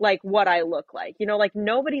like what I look like. Like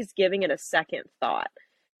nobody's giving it a second thought.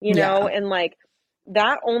 Yeah. And like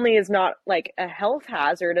that only is not like a health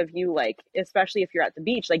hazard of you like especially if you're at the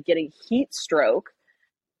beach like getting heat stroke,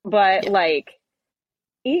 but Yeah. like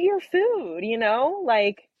eat your food,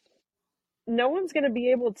 like no one's going to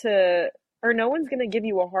be able to or no one's going to give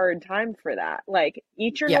you a hard time for that. Like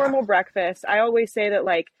eat your Yeah. normal breakfast. I always say that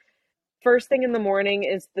like first thing in the morning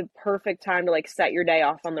is the perfect time to like set your day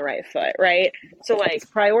off on the right foot, right? So like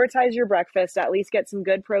prioritize your breakfast, at least get some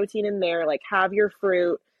good protein in there, like have your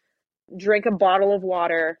fruit, drink a bottle of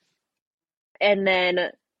water, and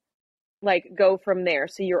then like go from there.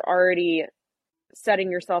 So you're already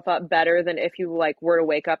setting yourself up better than if you like were to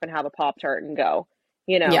wake up and have a Pop-Tart and go,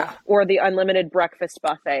 you know, Yeah. or the unlimited breakfast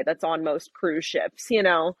buffet that's on most cruise ships, you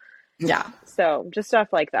know? Yeah. So just stuff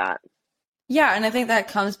like that. Yeah, and I think that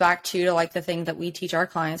comes back to like the thing that we teach our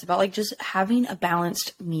clients about, like just having a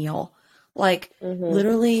balanced meal. Like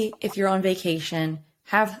literally, if you're on vacation,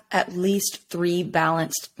 have at least 3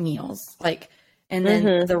 balanced meals. Like, and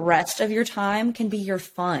then the rest of your time can be your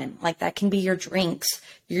fun. Like that can be your drinks,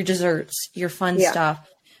 your desserts, your fun stuff.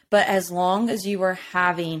 But as long as you are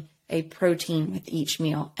having a protein with each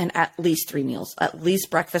meal and at least 3 meals, at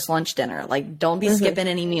least breakfast, lunch, dinner, like don't be skipping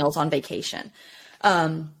any meals on vacation.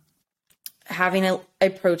 Having a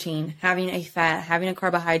protein, having a fat, having a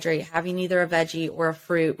carbohydrate, having either a veggie or a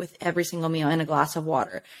fruit with every single meal and a glass of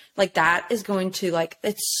water. Like that is going to like,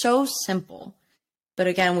 it's so simple. But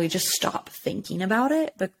again, we just stop thinking about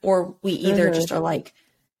it. But, or we either just are like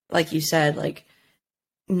you said, like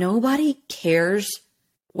nobody cares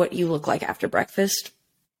what you look like after breakfast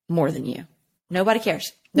more than you. Nobody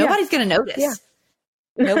cares. Nobody's going to notice. Yeah.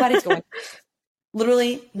 Nobody's going,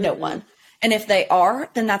 literally no one. And if they are,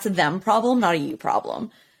 then that's a them problem, not a you problem.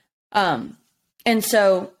 And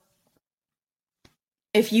so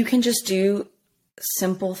if you can just do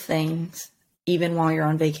simple things, even while you're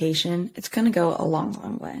on vacation, it's going to go a long,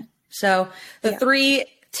 long way. So the 3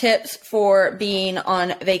 tips for being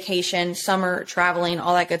on vacation, summer, traveling,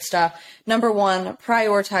 all that good stuff. Number 1,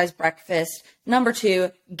 prioritize breakfast. Number 2,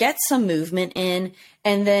 get some movement in.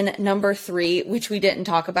 And then number 3, which we didn't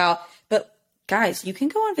talk about, but guys, you can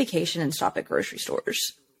go on vacation and stop at grocery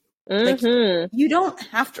stores. Like, you don't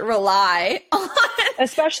have to rely on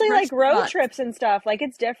especially like road trips and stuff. Like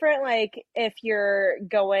it's different like if you're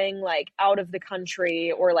going like out of the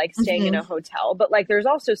country or like staying in a hotel, but like there's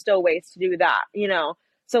also still ways to do that, you know?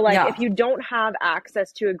 So like if you don't have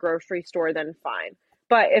access to a grocery store, then fine.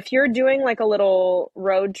 But if you're doing like a little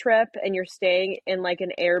road trip and you're staying in like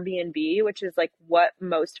an Airbnb, which is like what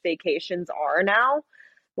most vacations are now,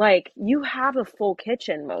 like you have a full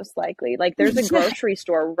kitchen most likely. Like there's a grocery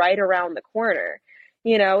store right around the corner.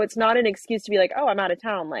 You know, it's not an excuse to be like, oh, I'm out of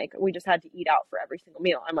town. Like we just had to eat out for every single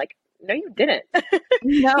meal. I'm like, no, you didn't.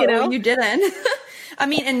 No, you know? You didn't. I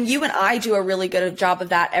mean, and you and I do a really good job of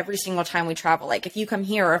that every single time we travel. Like if you come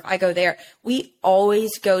here or if I go there, we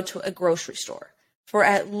always go to a grocery store for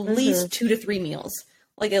at least 2 to 3 meals.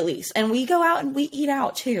 Like at least. And we go out and we eat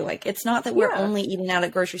out too. Like it's not that we're only eating out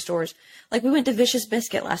at grocery stores. Like we went to Vicious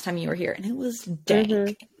Biscuit last time you were here and it was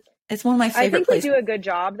dank. It's one of my favorite places. I think we do a good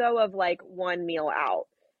job though of like one meal out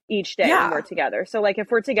each day when we're together. So like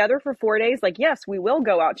if we're together for 4 days, like yes, we will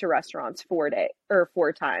go out to restaurants 4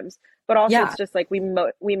 times. But also it's just like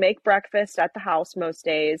we make breakfast at the house most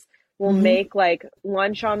days. We'll make like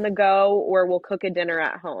lunch on the go or we'll cook a dinner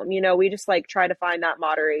at home. You know, we just like try to find that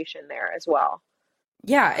moderation there as well.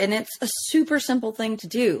 Yeah, and it's a super simple thing to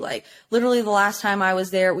do. Like, literally the last time I was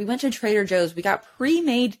there, we went to Trader Joe's. We got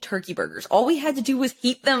pre-made turkey burgers. All we had to do was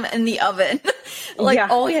heat them in the oven.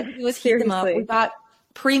 All we had to do was heat them up. We got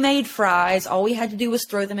pre-made fries. All we had to do was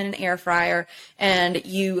throw them in an air fryer, and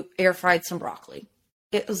you air fried some broccoli.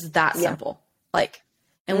 It was that simple. Like,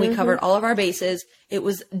 and we covered all of our bases. It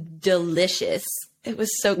was delicious. It was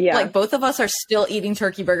so, like, both of us are still eating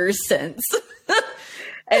turkey burgers since.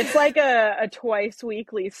 It's like a twice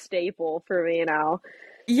weekly staple for me now.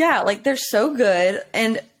 Yeah, like they're so good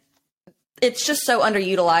and it's just so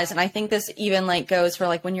underutilized. And I think this even like goes for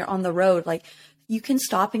like when you're on the road, like you can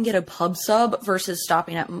stop and get a pub sub versus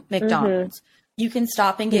stopping at McDonald's. You can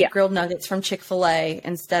stop and get grilled nuggets from Chick-fil-A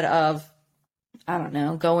instead of, I don't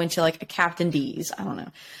know, going to like a Captain D's. I don't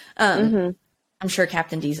know. I'm sure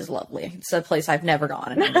Captain D's is lovely. It's a place I've never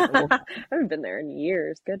gone. And I haven't been there in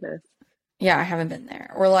years. Goodness. Yeah, I haven't been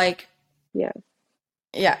there. Or like,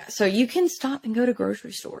 yeah. So you can stop and go to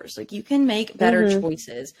grocery stores. Like you can make better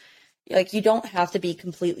choices. Like you don't have to be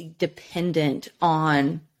completely dependent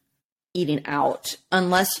on eating out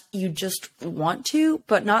unless you just want to.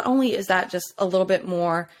 But not only is that just a little bit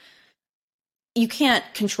more, you can't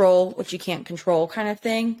control what you can't control kind of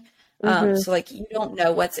thing. So like you don't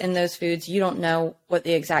know what's in those foods. You don't know what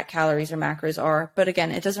the exact calories or macros are. But again,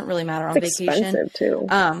 it doesn't really matter on vacation. Expensive too.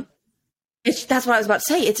 That's what I was about to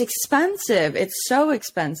say. It's expensive. It's so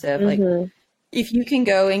expensive. Like if you can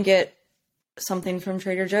go and get something from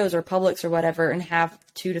Trader Joe's or Publix or whatever and have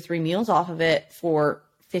 2 to 3 meals off of it for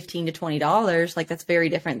 $15 to $20, like that's very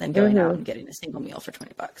different than going out and getting a single meal for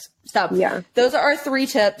 $20. So Yeah. those are our 3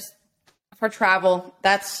 tips for travel.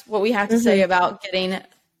 That's what we have to say about getting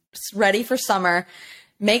ready for summer.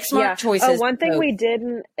 Make smart choices. One thing we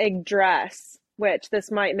didn't address, which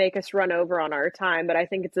this might make us run over on our time, but I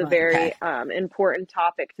think it's a very important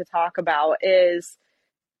topic to talk about, is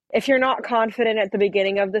if you're not confident at the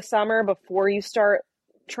beginning of the summer before you start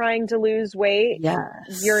trying to lose weight,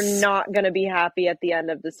 you're not going to be happy at the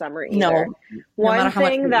end of the summer either. One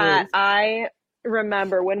thing that I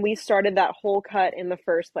remember when we started that whole cut in the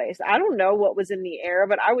first place, I don't know what was in the air,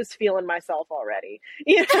 but I was feeling myself already.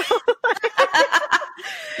 You know,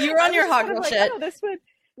 you were on your hot girl shit.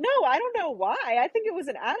 No, I don't know why. I think it was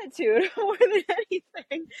an attitude more than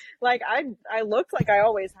anything. Like I looked like I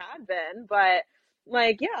always had been, but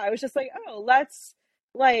like, yeah, I was just like, oh, let's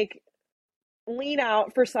like lean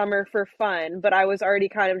out for summer for fun. But I was already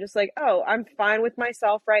kind of just like, oh, I'm fine with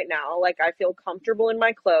myself right now. Like, I feel comfortable in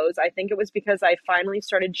my clothes. I think it was because I finally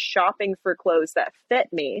started shopping for clothes that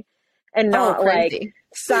fit me and not like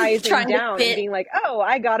sizing down and being like, oh,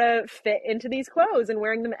 I gotta fit into these clothes and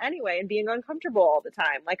wearing them anyway and being uncomfortable all the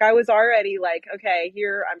time. Like, I was already like, okay,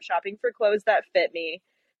 here I'm shopping for clothes that fit me.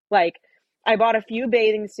 Like, I bought a few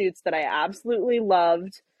bathing suits that I absolutely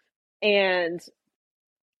loved, and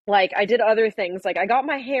like I did other things. Like I got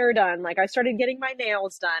my hair done, like I started getting my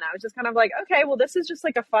nails done. I was just kind of like, okay, well, this is just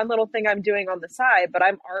like a fun little thing I'm doing on the side, but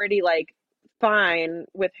I'm already like fine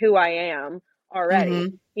with who I am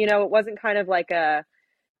already. You know, it wasn't kind of like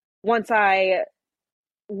once I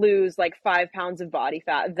lose like 5 pounds of body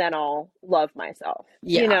fat, then I'll love myself,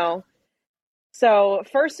 you know? So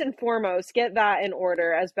first and foremost, get that in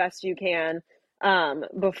order as best you can,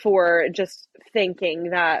 before just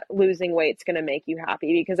thinking that losing weight's going to make you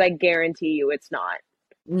happy, because I guarantee you it's not.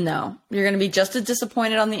 No, you're going to be just as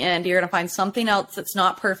disappointed on the end. You're going to find something else that's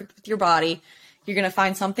not perfect with your body. You're going to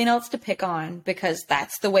find something else to pick on, because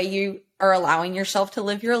that's the way you are allowing yourself to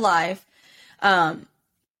live your life.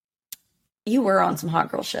 You were on some hot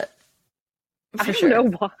girl shit. I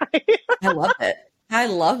don't know why. I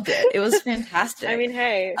loved it. It was fantastic. I mean,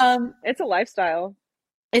 hey, it's a lifestyle.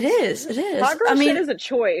 It is. Hot girl shit is a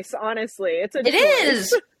choice, honestly. It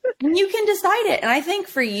is. And you can decide it. And I think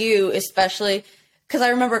for you, especially, because I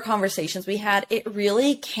remember conversations we had, it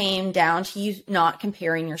really came down to you not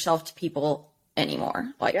comparing yourself to people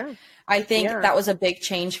anymore. Like, I think that was a big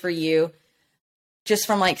change for you, just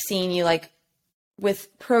from like seeing you like with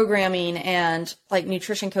programming and like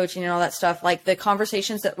nutrition coaching and all that stuff. Like the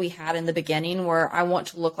conversations that we had in the beginning were, I want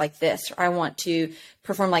to look like this, or I want to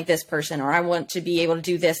perform like this person, or I want to be able to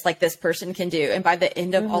do this like this person can do. And by the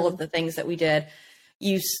end of all of the things that we did,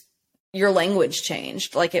 your language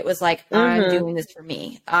changed. Like it was like, I'm doing this for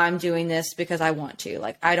me. I'm doing this because I want to.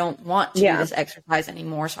 Like, I don't want to do this exercise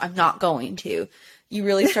anymore, so I'm not going to. You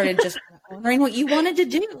really started just honoring what you wanted to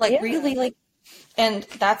do. Like really like, and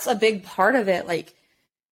that's a big part of it.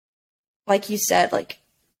 Like you said, like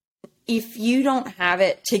if you don't have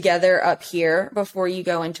it together up here before you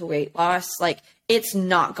go into weight loss, like it's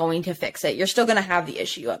not going to fix it. You're still going to have the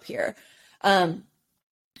issue up here. From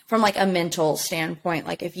like a mental standpoint,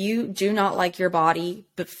 like if you do not like your body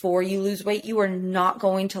before you lose weight, you are not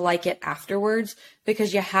going to like it afterwards,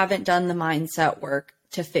 because you haven't done the mindset work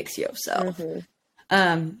to fix yourself.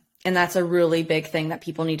 And that's a really big thing that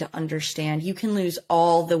people need to understand. You can lose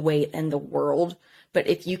all the weight in the world, but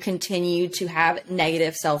if you continue to have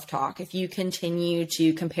negative self-talk, if you continue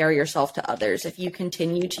to compare yourself to others, if you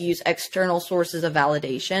continue to use external sources of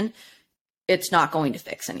validation, it's not going to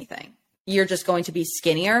fix anything. You're just going to be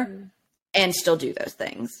skinnier and still do those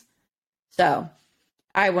things. So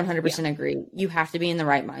I 100% agree. You have to be in the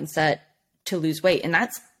right mindset to lose weight. And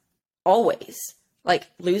that's always. Like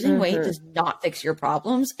losing weight does not fix your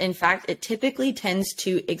problems. In fact, it typically tends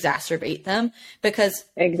to exacerbate them, because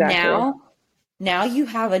now you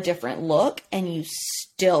have a different look and you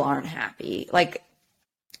still aren't happy. Like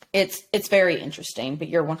it's very interesting, but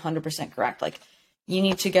you're 100% correct. Like you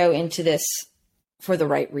need to go into this for the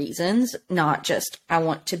right reasons, not just I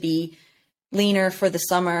want to be leaner for the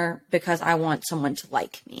summer because I want someone to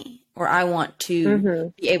like me, or I want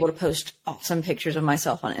to be able to post awesome pictures of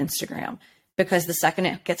myself on Instagram. Because the second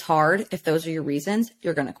it gets hard, if those are your reasons,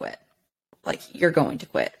 you're going to quit. Like you're going to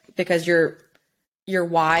quit, because your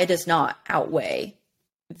why does not outweigh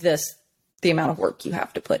the amount of work you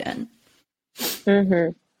have to put in.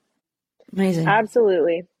 Amazing.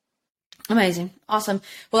 Absolutely. Amazing. Awesome.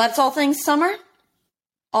 Well, that's all things summer.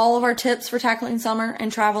 All of our tips for tackling summer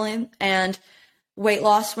and traveling and weight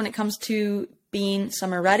loss when it comes to being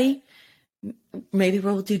summer ready. Maybe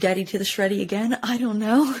we'll do Daddy to the Shreddy again. I don't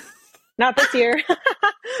know. Not this year.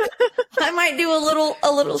 I might do a little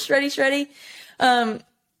shreddy.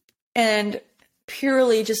 And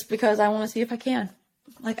purely just because I want to see if I can.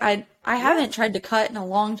 Like I haven't tried to cut in a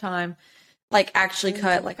long time. Like actually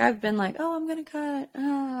cut. Like I've been like, oh, I'm gonna cut,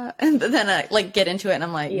 and then I like get into it, and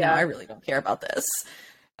I'm like, no, I really don't care about this.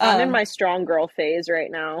 I'm in my strong girl phase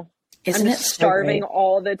right now. Isn't I'm it so starving great?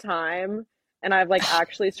 all the time, and I've like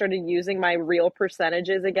actually started using my real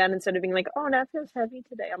percentages again instead of being like, oh, that feels heavy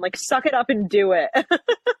today. I'm like, suck it up and do it.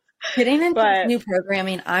 Getting into But- new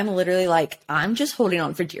programming, I'm literally like, I'm just holding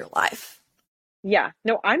on for dear life. Yeah,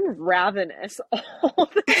 no, I'm ravenous all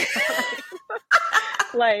the time.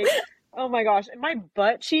 Like, oh my gosh, and my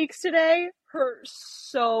butt cheeks today hurt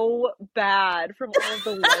so bad from all of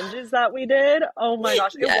the lunges that we did. Oh my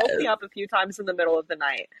gosh, it woke me up a few times in the middle of the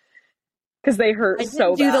night because they hurt I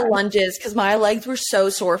so didn't do bad. the lunges because my legs were so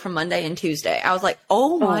sore from Monday and Tuesday. I was like,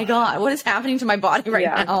 oh my God, what is happening to my body right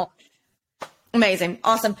now? Amazing.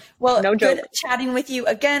 Awesome. Well, No joke. Good chatting with you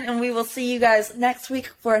again, and we will see you guys next week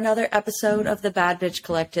for another episode of the Bad Bitch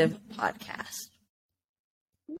Collective podcast.